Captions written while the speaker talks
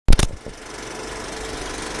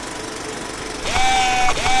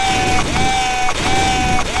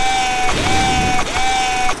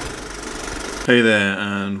Hey there,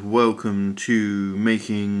 and welcome to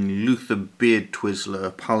making Luthor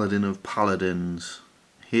Beardtwizzler, Paladin of Paladins.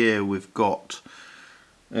 Here we've got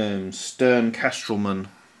Stern Kestrelman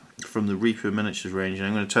from the Reaper Miniatures range, and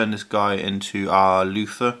I'm going to turn this guy into our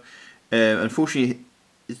Luthor. Unfortunately,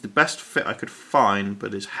 it's the best fit I could find,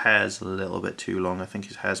 but his hair's a little bit too long. I think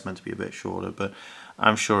his hair's meant to be a bit shorter, but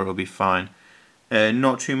I'm sure it'll be fine.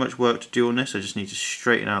 Not too much work to do on this. I just need to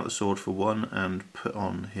straighten out the sword for one and put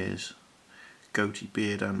on his goatee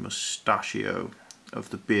beard and mustachio of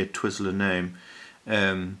the Beardtwizzler name,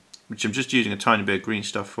 which I'm just using a tiny bit of green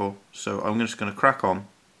stuff for. So I'm just going to crack on.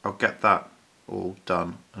 I'll get that all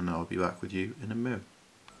done and I'll be back with you in a minute.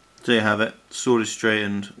 There you have it. Sword is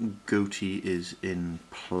straightened, goatee is in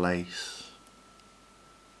place.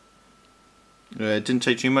 It didn't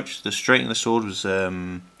take too much. The straightening the sword was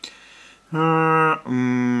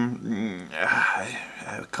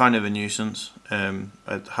kind of a nuisance. I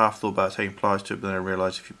half thought about taking pliers to it, but then I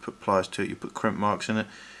realised if you put pliers to it, you put crimp marks in it.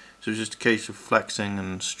 So it was just a case of flexing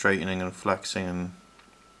and straightening and flexing and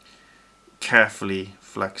carefully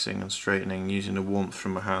flexing and straightening using the warmth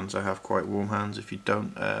from my hands. I have quite warm hands. If you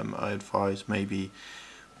don't, I advise maybe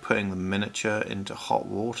putting the miniature into hot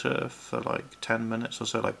water for like 10 minutes or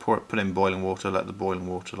so. Like put in boiling water, let the boiling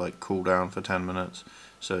water like cool down for 10 minutes.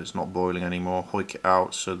 So it's not boiling anymore. Hoik it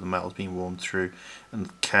out so the metal's being warmed through,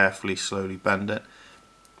 and carefully, slowly bend it.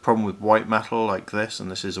 Problem with white metal like this,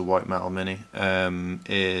 and this is a white metal mini,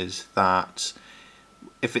 is that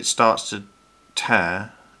if it starts to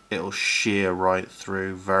tear, it'll shear right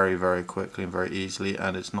through very, very quickly and very easily.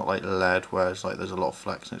 And it's not like lead, where it's like there's a lot of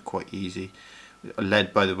flex and it's quite easy.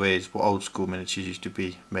 Lead, by the way, is what old school miniatures used to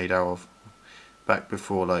be made out of, back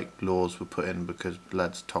before like laws were put in because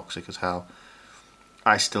lead's toxic as hell.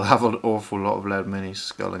 I still have an awful lot of lead minis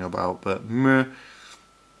sculling about, but meh.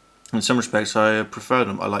 In some respects I prefer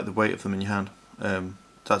them. I like the weight of them in your hand.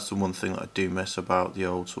 That's the one thing that I do miss about the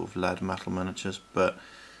old sort of lead metal miniatures, but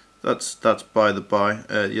that's by the by.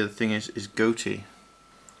 The other thing is goatee,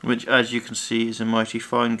 which as you can see is a mighty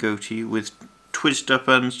fine goatee with twizzed up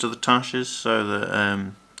ends to the tashes, so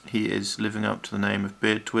that he is living up to the name of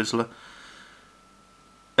Beardtwizzler.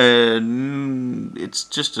 It's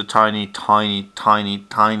just a tiny piece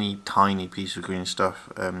of green stuff.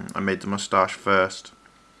 I made the moustache first,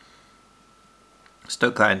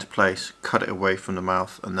 stuck that into place, cut it away from the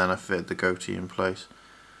mouth, and then I fitted the goatee in place.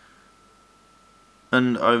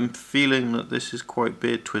 And I'm feeling that this is quite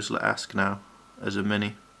Beardtwizzler-esque now as a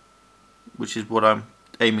mini, which is what I'm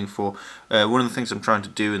aiming for. One of the things I'm trying to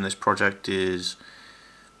do in this project is,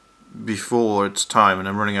 before it's time, and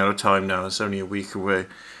I'm running out of time now, it's only a week away,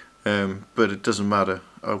 but it doesn't matter,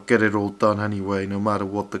 I'll get it all done anyway, no matter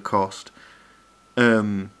what the cost,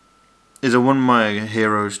 is I want my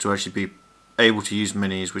heroes to actually be able to use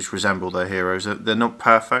minis which resemble their heroes. They're not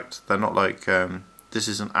perfect, they're not like, this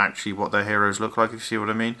isn't actually what their heroes look like, if you see what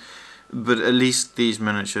I mean, but at least these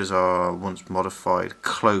miniatures are, once modified,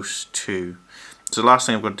 close to. So the last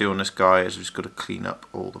thing I've got to do on this guy is I've just got to clean up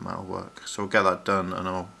all the metal work. So I'll get that done and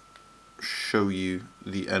I'll show you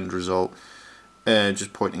the end result,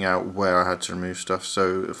 just pointing out where I had to remove stuff.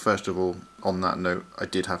 So first of all, on that note, I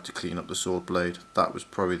did have to clean up the sword blade. That was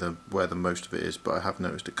probably where the most of it is, but I have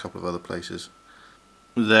noticed a couple of other places.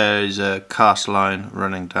 There is a cast line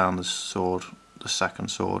running down the sword, the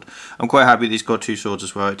second sword. I'm quite happy that he's got two swords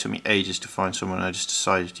as well. It took me ages to find someone. I just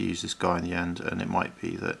decided to use this guy in the end, and it might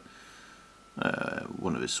be that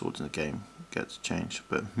one of his swords in the game gets changed,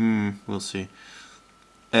 but we'll see.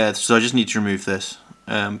 So I just need to remove this,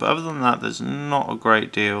 but other than that there's not a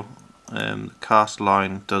great deal. The cast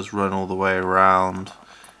line does run all the way around.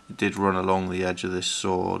 It did run along the edge of this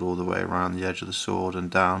sword, all the way around the edge of the sword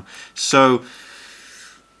and down. So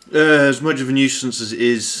as much of a nuisance as it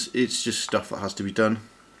is, it's just stuff that has to be done.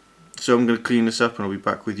 So I'm going to clean this up and I'll be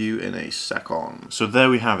back with you in a second. So there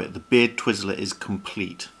we have it, the Beardtwizzler is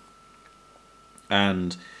complete.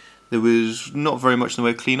 And there was not very much in the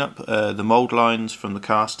way of cleanup. The mould lines from the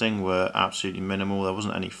casting were absolutely minimal. There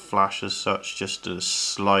wasn't any flash as such, just a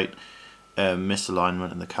slight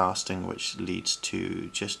misalignment in the casting, which leads to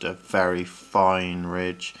just a very fine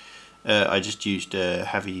ridge. I just used a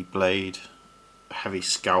heavy blade, heavy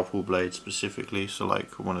scalpel blade specifically, so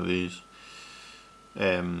like one of these.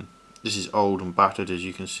 This is old and battered, as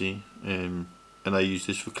you can see, and I use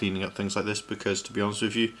this for cleaning up things like this because, to be honest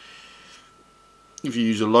with you, if you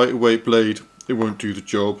use a lighter weight blade, it won't do the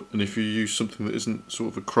job, and if you use something that isn't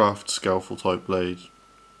sort of a craft scalpel type blade,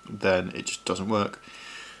 then it just doesn't work.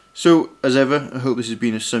 So, as ever, I hope this has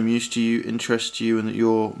been of some use to you, interest to you, and that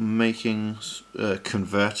you're making,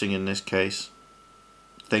 converting in this case,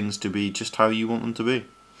 things to be just how you want them to be.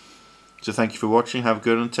 So thank you for watching, have a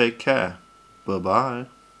good one, take care. Bye bye.